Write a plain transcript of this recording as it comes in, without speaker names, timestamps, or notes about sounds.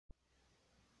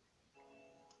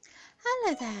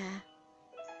Hello there,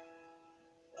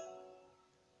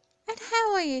 and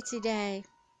how are you today?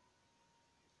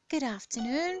 Good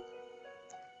afternoon,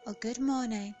 or good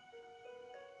morning,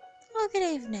 or good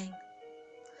evening.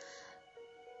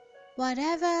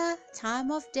 Whatever time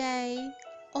of day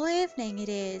or evening it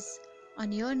is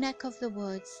on your neck of the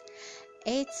woods,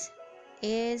 it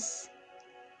is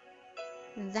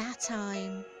that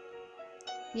time.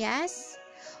 Yes,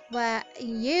 where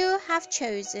you have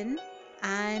chosen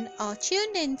and are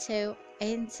tuned into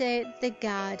the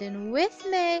garden with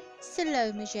me,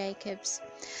 Salome Jacobs.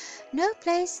 No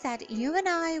place that you and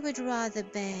I would rather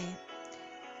be.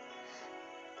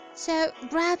 So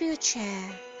grab your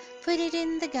chair, put it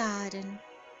in the garden,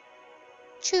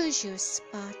 choose your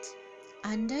spot,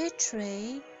 under a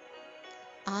tree,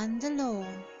 on the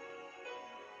lawn,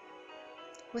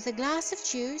 with a glass of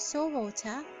juice or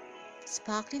water,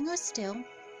 sparkling or still,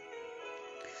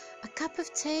 a cup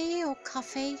of tea or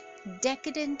coffee,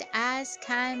 decadent as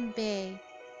can be.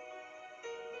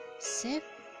 Sip,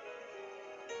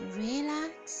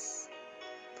 relax,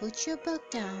 put your book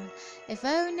down, if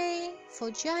only for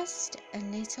just a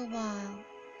little while,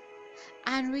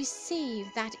 and receive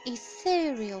that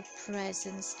ethereal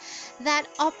presence, that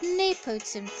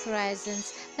omnipotent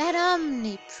presence, that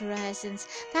omnipresence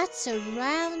that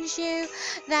surrounds you,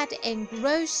 that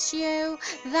engrosses you,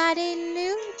 that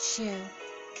eludes you.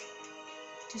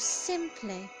 To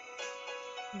simply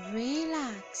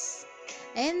relax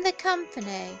in the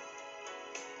company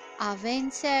of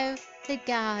Into the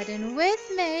Garden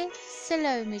with me,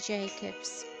 Salome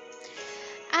Jacobs.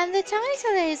 And the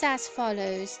title is as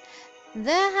follows: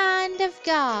 The Hand of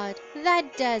God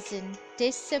That Doesn't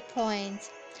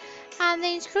Disappoint. And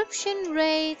the inscription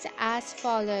reads as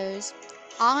follows: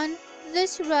 On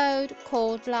this road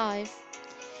called life,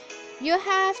 you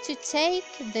have to take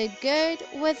the good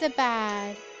with the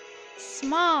bad,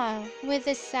 smile with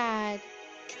the sad,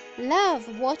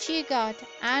 love what you got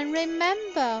and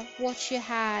remember what you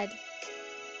had.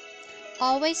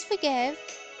 Always forgive,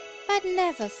 but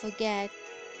never forget.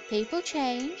 People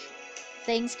change,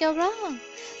 things go wrong,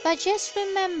 but just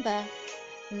remember,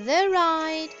 the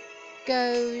ride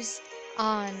goes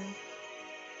on.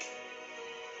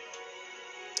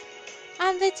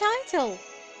 And the title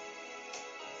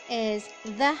is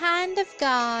The Hand of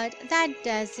God That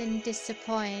Doesn't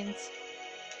Disappoint.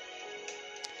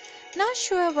 Not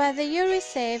sure whether you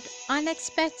received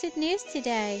unexpected news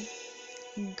today,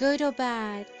 good or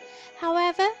bad.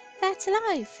 However, that's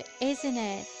life, isn't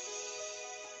it?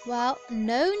 Well,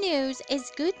 no news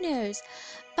is good news,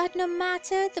 but no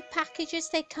matter the packages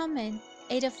they come in,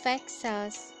 it affects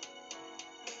us.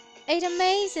 It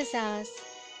amazes us.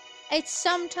 It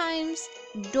sometimes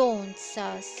daunts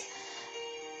us.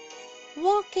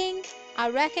 Walking, I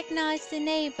recognized the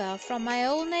neighbor from my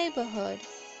old neighborhood.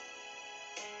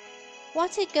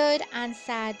 What a good and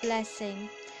sad blessing.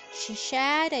 She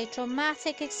shared a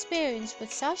traumatic experience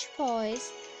with such poise.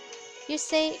 You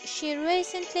see, she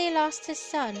recently lost her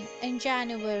son in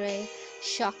January.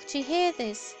 Shocked to hear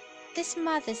this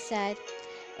mother said,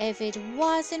 if it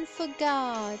wasn't for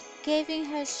God giving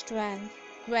her strength,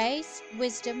 grace,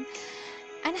 wisdom,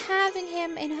 and having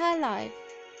him in her life,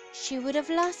 she would have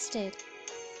lost it.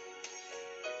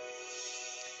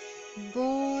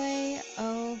 Boy,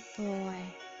 oh boy.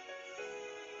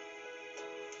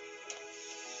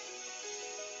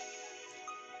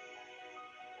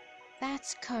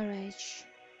 That's courage.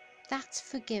 That's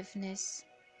forgiveness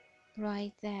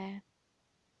right there.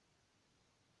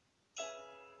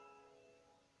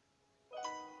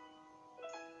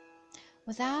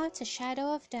 Without a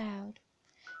shadow of doubt,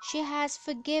 she has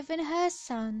forgiven her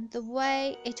son the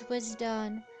way it was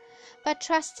done, but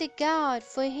trusted God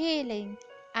for healing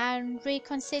and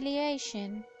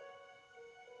reconciliation.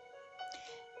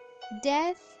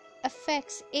 Death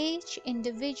affects each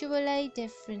individually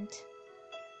different.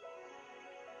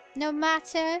 No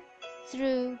matter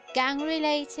through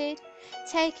gang-related,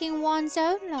 taking one's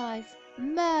own life,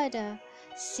 murder,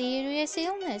 serious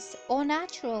illness, or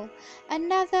natural.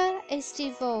 Another is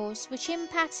divorce, which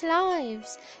impacts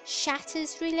lives,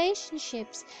 shatters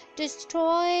relationships,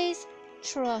 destroys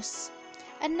trust.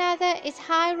 Another is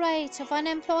high rate of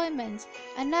unemployment,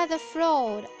 another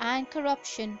fraud and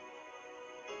corruption.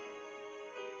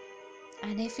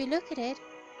 And if you look at it,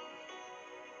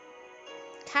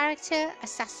 character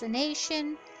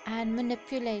assassination and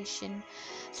manipulation.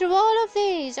 Through all of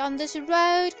these, on this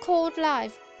road called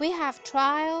life, we have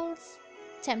trials,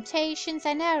 temptations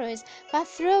and errors, but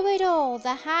through it all,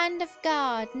 the hand of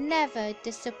God never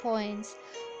disappoints.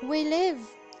 We live,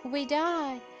 we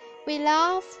die, We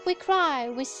laugh, we cry,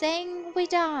 we sing, we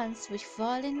dance, we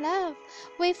fall in love,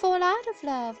 we fall out of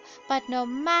love. But no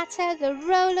matter the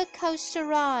roller coaster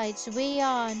rides we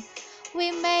on,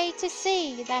 we're made to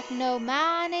see that no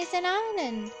man is an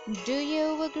island. Do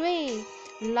you agree?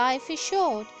 Life is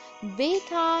short. Be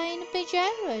kind, be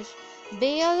generous,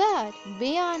 be alert,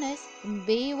 be honest,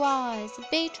 be wise,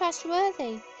 be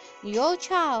trustworthy. Your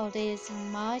child is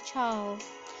my child.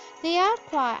 The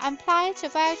outcry and plight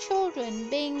of our children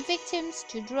being victims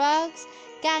to drugs,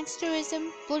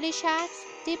 gangsterism, bullish acts,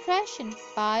 depression,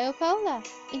 bipolar,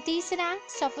 indecent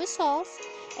acts of assault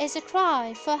is a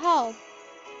cry for help.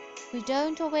 We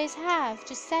don't always have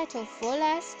to settle for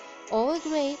less or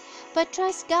agree, but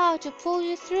trust God to pull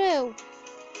you through.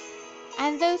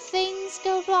 And though things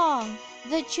go wrong,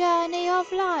 the journey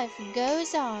of life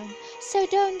goes on. So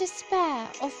don't despair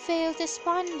or feel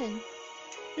despondent.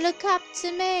 Look up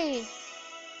to me.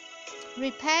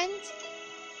 Repent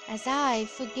as I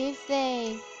forgive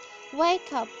thee.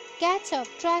 Wake up, get up,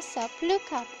 dress up,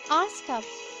 look up, ask up,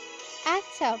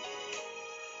 act up,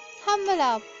 humble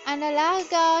up, and allow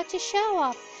God to show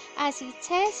up as He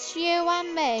tests you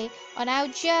and me on our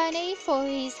journey, for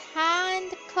His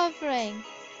hand covering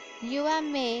you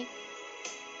and me.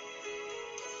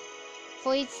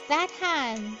 For it's that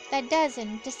hand that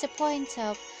doesn't disappoint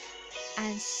us.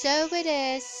 And so it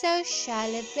is, so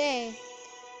shall it be.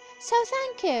 So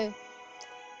thank you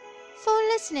for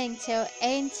listening to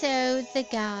Into the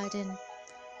Garden.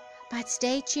 But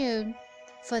stay tuned,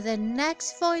 for the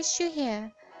next voice you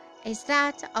hear is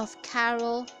that of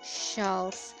Carol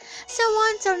Schultz. So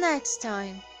until next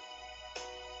time,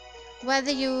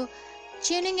 whether you're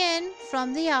tuning in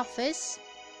from the office,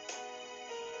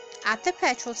 at the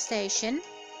petrol station,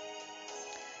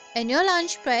 in your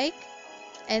lunch break,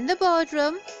 in the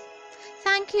boardroom,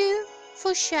 thank you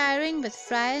for sharing with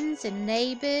friends and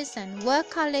neighbors and work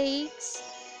colleagues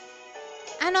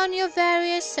and on your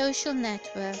various social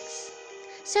networks.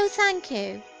 So thank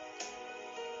you.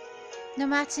 No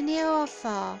matter near or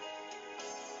far,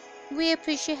 we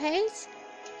appreciate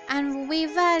and we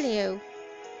value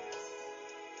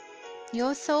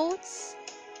your thoughts,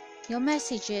 your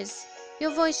messages,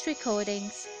 your voice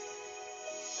recordings.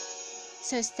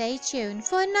 So stay tuned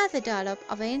for another dollop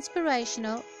of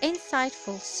inspirational,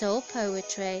 insightful soul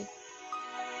poetry.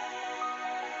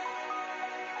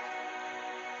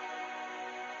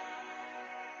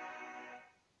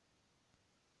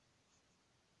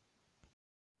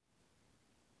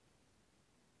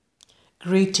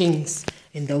 Greetings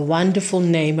in the wonderful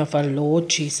name of our Lord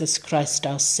Jesus Christ,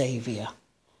 our Savior.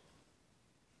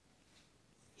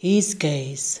 His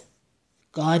Gaze,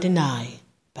 God and I,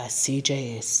 by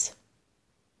CJS.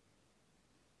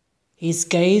 His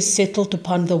gaze settled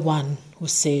upon the one who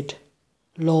said,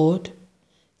 Lord,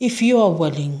 if you are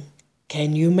willing,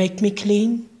 can you make me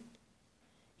clean?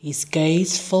 His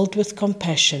gaze filled with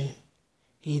compassion.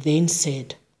 He then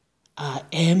said, I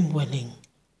am willing,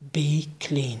 be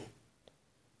clean.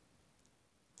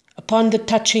 Upon the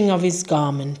touching of his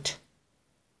garment,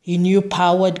 he knew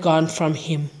power had gone from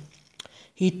him.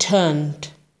 He turned,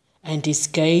 and his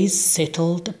gaze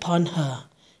settled upon her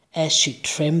as she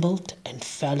trembled and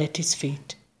fell at his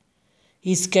feet.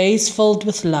 His gaze filled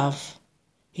with love.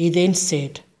 He then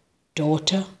said,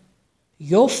 Daughter,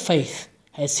 your faith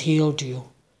has healed you.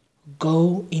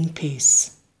 Go in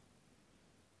peace.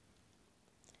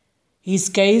 His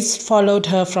gaze followed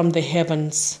her from the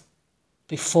heavens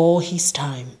before his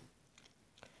time.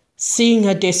 Seeing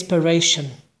her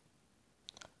desperation,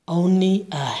 only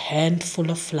a handful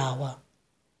of flour.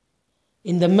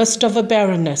 In the midst of a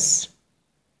barrenness,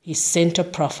 he sent a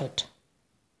prophet.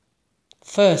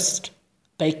 First,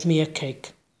 bake me a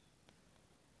cake.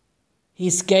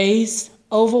 His gaze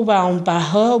overwhelmed by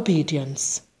her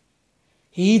obedience,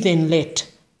 he then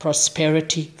let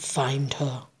prosperity find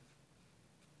her.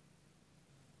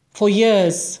 For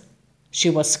years, she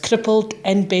was crippled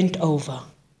and bent over,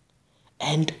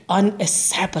 and on a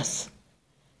Sabbath,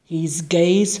 his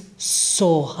gaze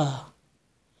saw her.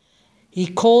 He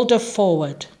called her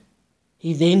forward.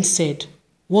 He then said,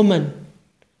 Woman,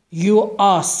 you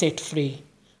are set free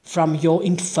from your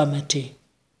infirmity.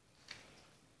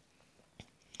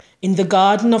 In the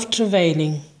garden of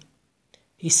travailing,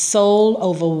 his soul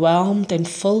overwhelmed and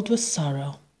filled with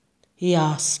sorrow, he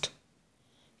asked,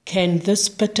 Can this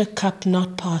bitter cup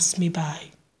not pass me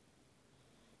by?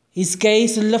 His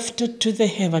gaze lifted to the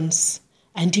heavens,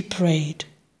 and he prayed,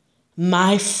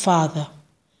 My Father,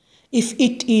 if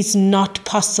it is not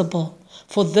possible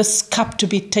for this cup to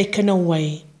be taken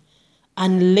away,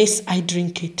 unless I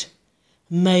drink it,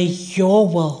 may your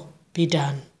will be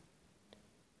done.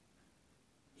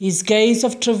 His gaze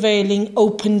of travailing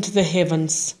opened the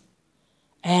heavens,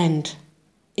 and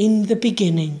in the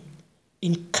beginning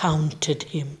encountered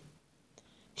him.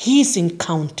 His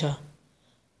encounter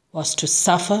was to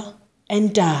suffer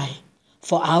and die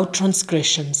for our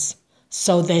transgressions,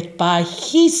 so that by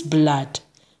his blood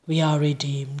we are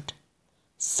redeemed.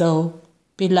 So,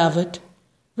 beloved,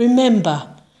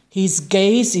 remember, his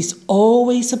gaze is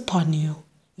always upon you.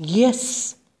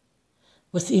 Yes,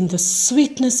 within the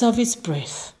sweetness of his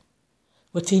breath,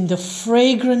 within the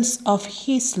fragrance of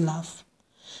his love,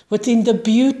 within the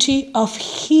beauty of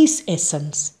his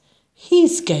essence,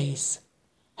 his gaze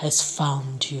has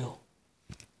found you.